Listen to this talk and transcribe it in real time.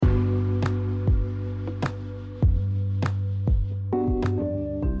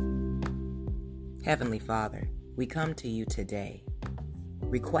Heavenly Father, we come to you today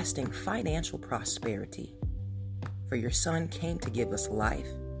requesting financial prosperity, for your Son came to give us life,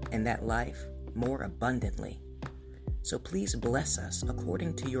 and that life more abundantly. So please bless us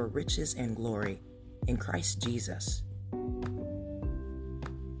according to your riches and glory in Christ Jesus.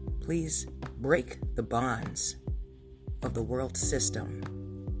 Please break the bonds of the world system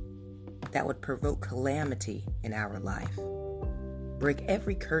that would provoke calamity in our life. Break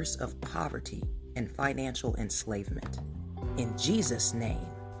every curse of poverty and financial enslavement. In Jesus' name,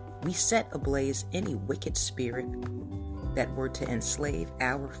 we set ablaze any wicked spirit that were to enslave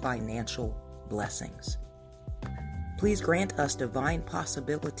our financial blessings. Please grant us divine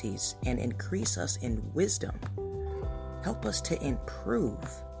possibilities and increase us in wisdom. Help us to improve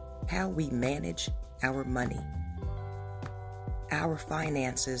how we manage our money, our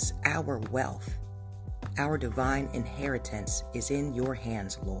finances, our wealth. Our divine inheritance is in your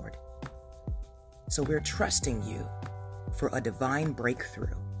hands, Lord. So we're trusting you for a divine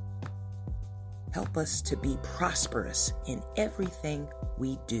breakthrough. Help us to be prosperous in everything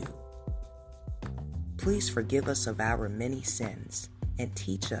we do. Please forgive us of our many sins and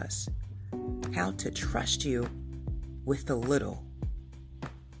teach us how to trust you with the little,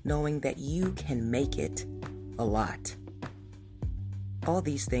 knowing that you can make it a lot. All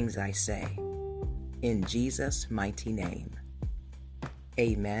these things I say in Jesus' mighty name.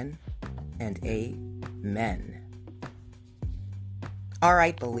 Amen and amen. All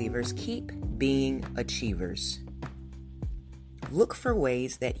right, believers, keep being achievers. Look for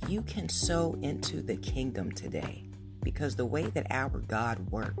ways that you can sow into the kingdom today, because the way that our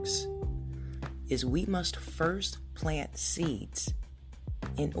God works is we must first plant seeds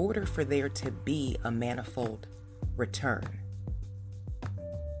in order for there to be a manifold return.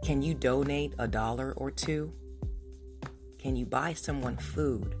 Can you donate $1 or $2? Can you buy someone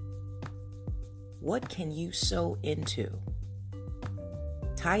food? What can you sow into?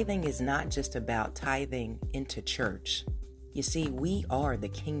 Tithing is not just about tithing into church. You see, we are the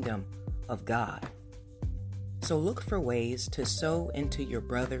kingdom of God. So look for ways to sow into your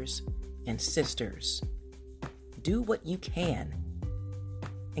brothers and sisters. Do what you can,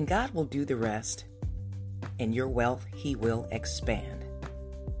 and God will do the rest, and your wealth He will expand.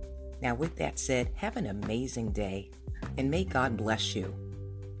 Now, with that said, have an amazing day, and may God bless you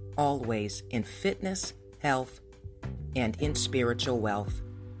always in fitness, health, and in spiritual wealth.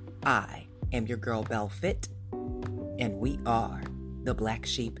 I am your girl, Belle Fit, and we are the Black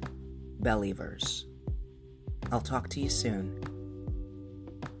Sheep BELLievers. I'll talk to you soon.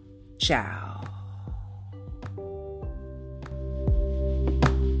 Ciao.